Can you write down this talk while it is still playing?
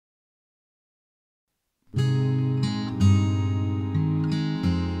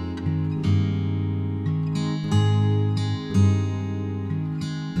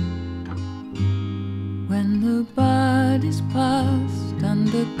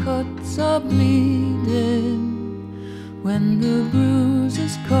the cuts are bleeding, when the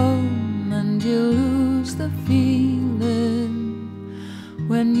bruises come and you lose the feeling,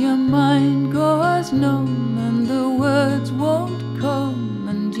 when your mind goes numb and the words won't come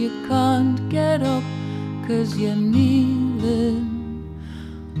and you can't get up 'cause you're kneeling,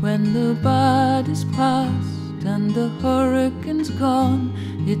 when the bad is past and the hurricane's gone,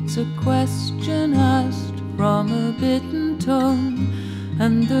 it's a question asked from a bitten tongue,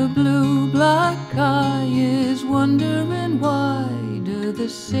 and the blue-black eye is wondering why do they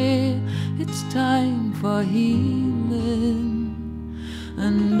say it's time for healing.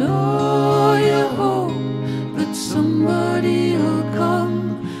 And oh, you hope that somebody will come,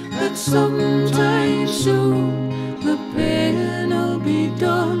 that sometime soon the pain will be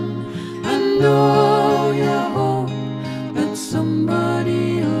done. And oh, you hope that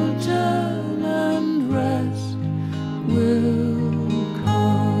somebody will turn and rest will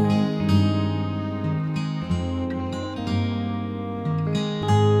come.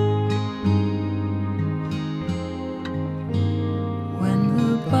 When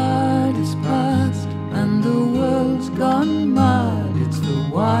the bad is past and the world's gone mad, it's the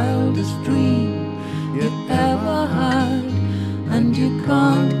wildest dream you ever had, and you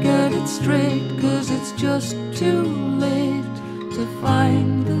can't get it straight 'cause it's just too late to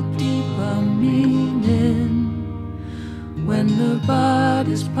find the deeper meaning. When the bad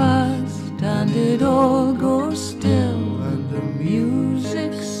is past and it all goes still and the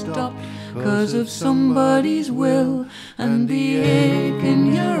music stopped 'cause of somebody's will, and the ache in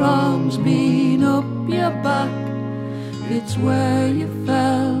your arms being up your back, it's where you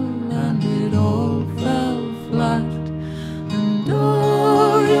fell and it all fell flat. And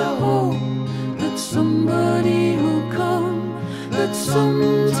oh, you hope that somebody will come, that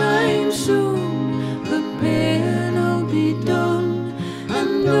sometime soon the pain will be done.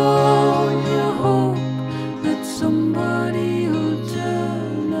 And oh, you hope that somebody will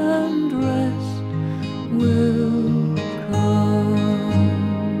turn and rest will come.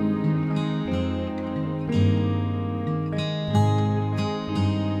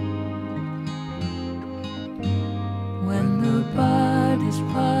 When the bad is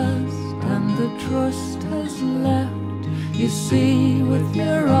past and the trust has left, you see with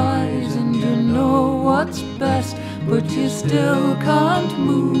your eyes and you know what's best, but you still can't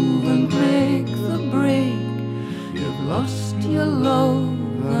move and break the break. You've lost your love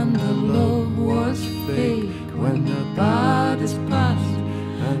and the love was fake. When the bad is past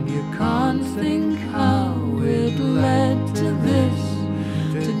and you can't think how it led to this,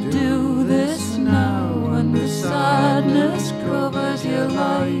 to do this now, and the sadness covers you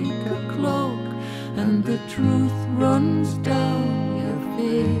like a cloak, and the truth runs down your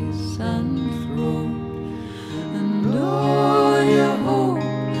face and throat. And oh, you hope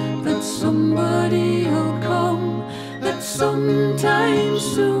that somebody will come, that sometime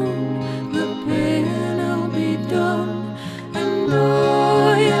soon the pain will be done. And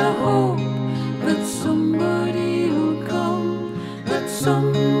oh, you hope that somebody will come, that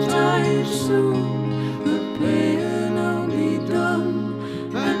sometime soon